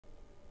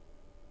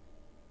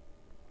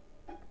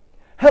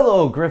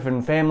Hello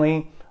Griffin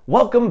family,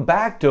 welcome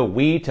back to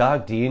We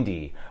Talk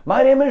D&D.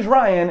 My name is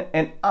Ryan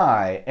and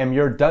I am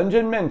your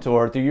dungeon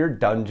mentor through your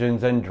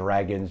Dungeons &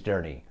 Dragons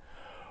journey.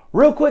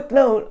 Real quick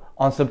note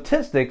on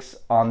statistics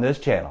on this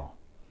channel.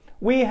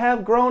 We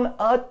have grown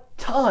a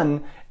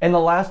ton in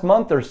the last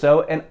month or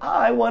so and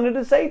I wanted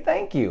to say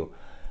thank you.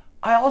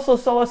 I also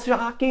saw a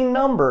shocking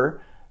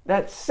number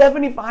that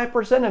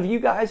 75% of you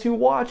guys who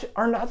watch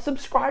are not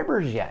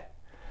subscribers yet.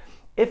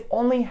 If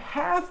only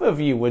half of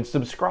you would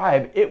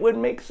subscribe, it would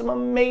make some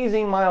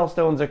amazing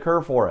milestones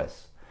occur for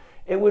us.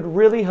 It would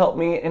really help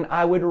me and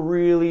I would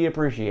really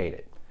appreciate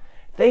it.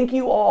 Thank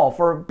you all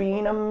for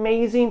being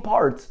amazing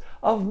parts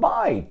of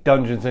my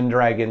Dungeons &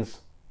 Dragons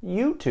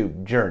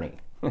YouTube journey.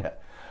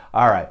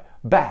 All right,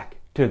 back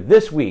to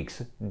this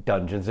week's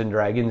Dungeons &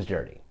 Dragons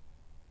journey.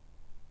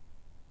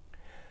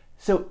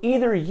 So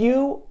either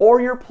you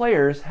or your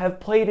players have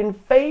played in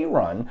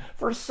Faerun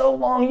for so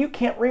long you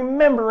can't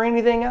remember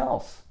anything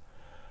else.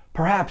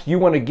 Perhaps you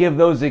want to give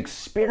those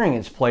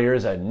experienced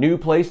players a new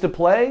place to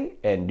play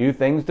and new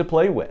things to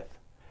play with.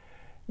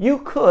 You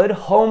could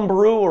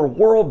homebrew or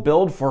world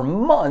build for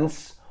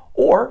months,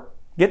 or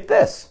get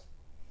this,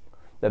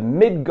 the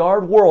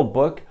MIDGARD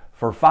Worldbook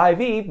for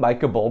 5e by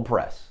Kobold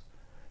Press.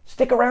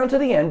 Stick around to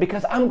the end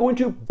because I'm going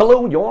to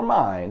blow your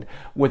mind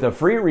with a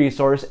free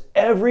resource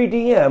every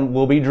DM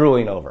will be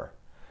drooling over.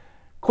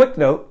 Quick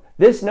note,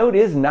 this note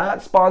is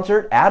not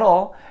sponsored at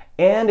all,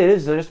 and it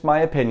is just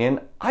my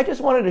opinion. I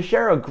just wanted to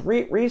share a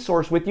great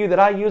resource with you that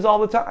I use all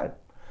the time.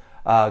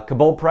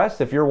 Kobold Press,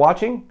 if you're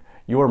watching,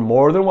 you are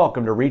more than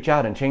welcome to reach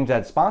out and change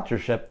that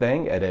sponsorship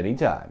thing at any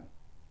time.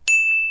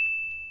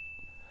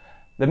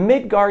 The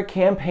MIDGARD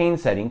campaign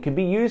setting can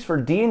be used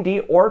for D&D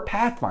or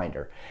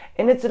Pathfinder,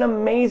 and it's an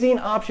amazing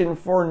option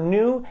for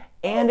new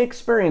and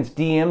experienced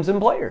DMs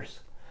and players.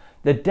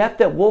 The depth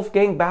that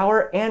Wolfgang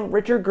Bauer and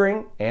Richard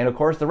Green, and of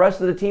course the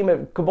rest of the team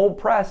at Kobold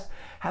Press,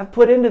 have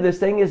put into this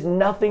thing is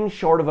nothing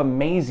short of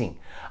amazing.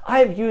 I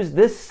have used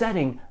this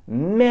setting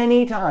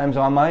many times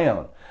on my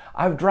own.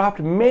 I've dropped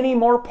many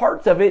more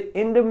parts of it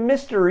into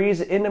mysteries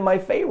into my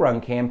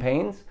Faerun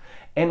campaigns,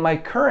 and my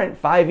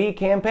current 5e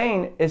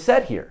campaign is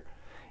set here,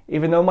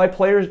 even though my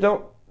players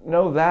don't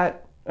know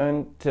that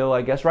until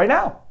I guess right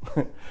now.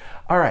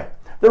 All right.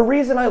 The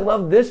reason I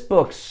love this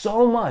book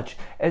so much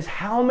is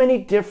how many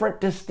different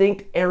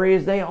distinct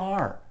areas they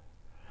are.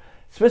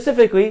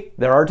 Specifically,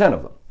 there are 10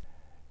 of them.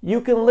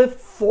 You can live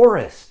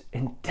forests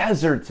and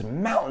deserts,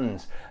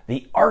 mountains,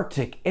 the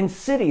Arctic, and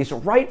cities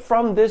right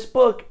from this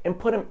book and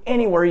put them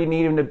anywhere you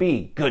need them to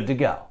be, good to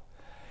go.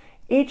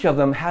 Each of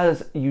them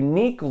has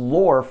unique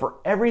lore for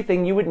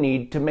everything you would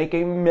need to make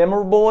a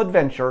memorable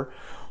adventure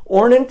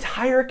or an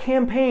entire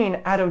campaign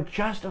out of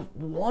just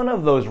one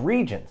of those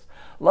regions,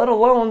 let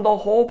alone the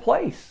whole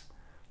place.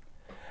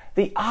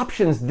 The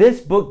options this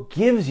book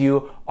gives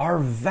you are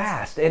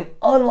vast and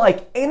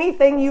unlike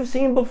anything you've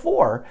seen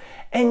before,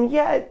 and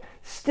yet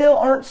still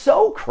aren't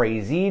so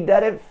crazy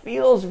that it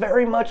feels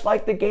very much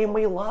like the game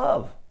we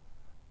love.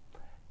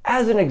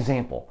 As an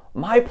example,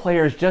 my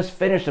players just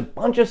finished a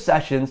bunch of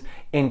sessions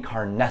in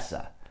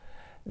Carnessa.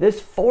 This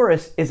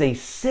forest is a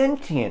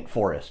sentient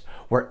forest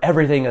where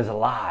everything is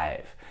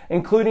alive,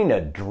 including a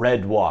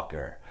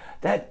Dreadwalker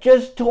that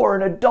just tore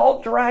an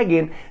adult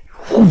dragon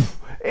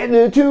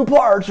into 2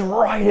 parts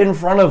right in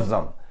front of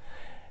them.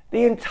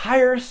 The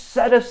entire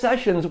set of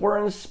sessions were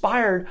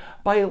inspired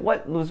by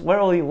what was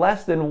really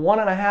less than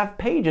 1.5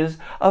 pages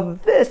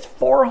of this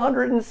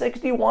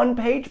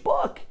 461-page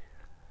book.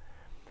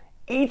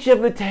 Each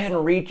of the 10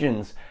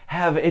 regions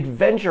have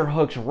adventure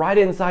hooks right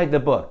inside the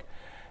book.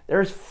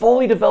 There's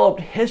fully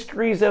developed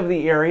histories of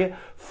the area,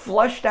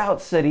 fleshed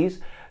out cities,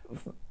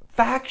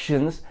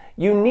 factions,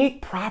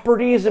 unique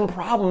properties and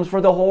problems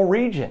for the whole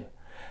region.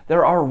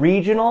 There are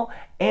regional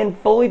and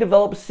fully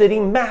developed city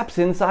maps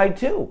inside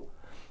too.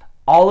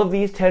 All of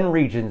these 10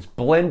 regions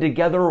blend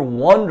together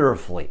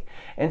wonderfully,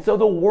 and so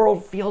the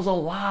world feels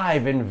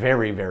alive and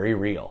very, very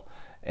real.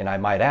 And I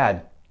might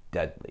add,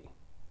 deadly.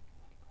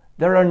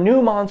 There are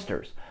new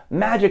monsters,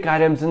 magic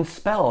items and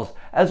spells,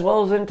 as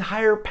well as an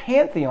entire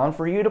pantheon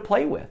for you to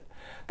play with.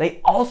 They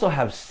also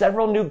have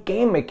several new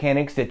game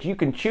mechanics that you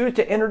can choose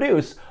to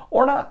introduce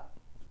or not.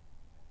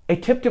 A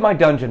tip to my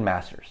dungeon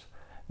masters.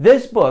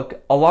 This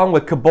book, along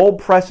with Kobold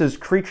Press's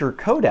Creature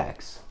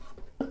Codex,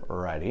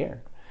 right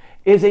here,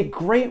 is a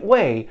great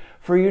way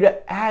for you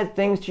to add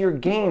things to your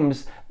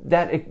games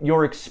that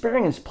your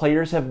experienced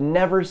players have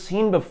never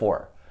seen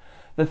before.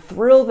 The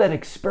thrill that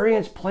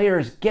experienced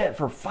players get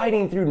for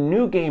fighting through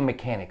new game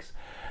mechanics,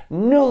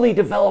 newly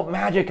developed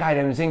magic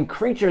items, and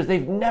creatures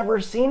they've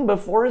never seen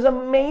before is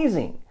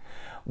amazing.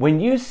 When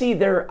you see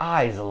their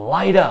eyes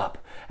light up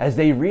as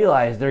they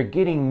realize they're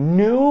getting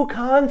new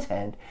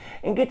content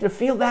and get to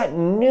feel that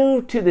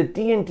new to the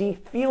D&D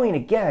feeling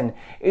again,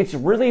 it's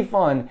really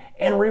fun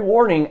and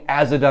rewarding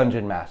as a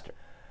dungeon master.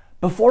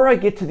 Before I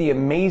get to the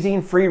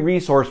amazing free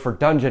resource for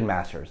dungeon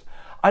masters,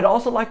 I'd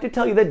also like to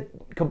tell you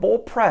that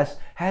Kobold Press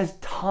has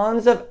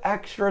tons of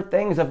extra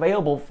things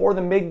available for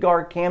the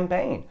MIDGARD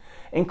campaign,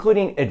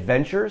 including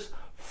adventures,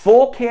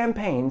 full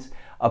campaigns,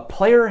 a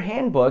player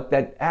handbook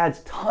that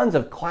adds tons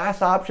of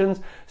class options,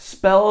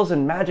 spells,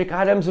 and magic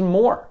items, and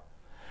more.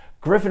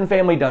 Griffin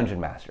Family Dungeon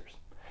Masters,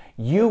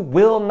 you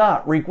will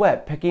not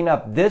regret picking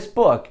up this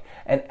book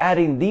and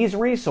adding these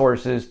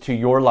resources to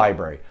your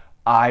library.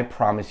 I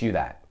promise you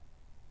that.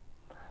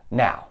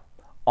 Now,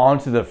 on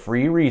to the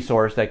free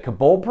resource that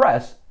Kobold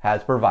Press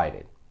has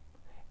provided.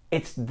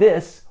 It's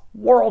this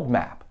world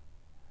map.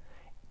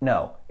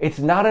 No, it's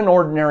not an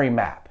ordinary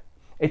map.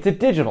 It's a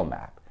digital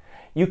map.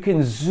 You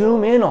can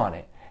zoom in on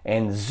it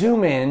and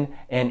zoom in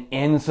and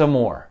in some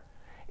more.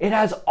 It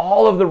has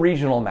all of the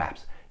regional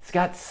maps. It's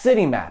got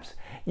city maps.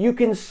 You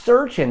can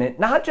search in it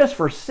not just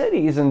for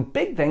cities and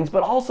big things,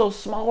 but also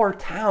smaller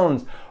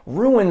towns,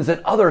 ruins,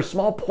 and other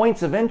small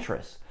points of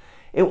interest.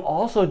 It will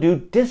also do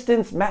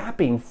distance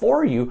mapping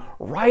for you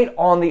right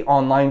on the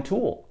online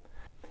tool.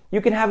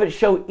 You can have it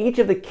show each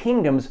of the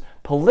kingdoms,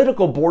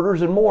 political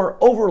borders, and more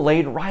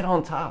overlaid right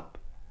on top.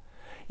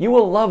 You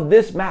will love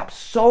this map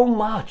so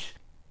much.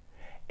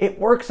 It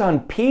works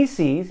on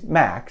PCs,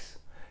 Macs,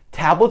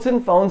 tablets,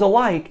 and phones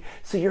alike,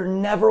 so you're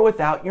never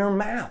without your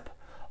map.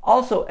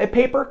 Also, a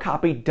paper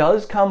copy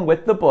does come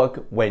with the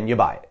book when you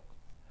buy it.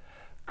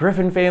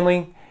 Griffin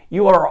family,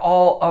 you are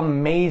all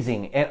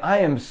amazing, and I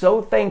am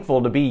so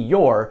thankful to be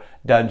your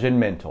dungeon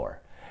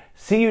mentor.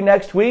 See you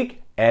next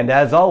week, and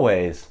as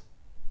always,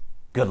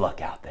 good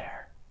luck out there.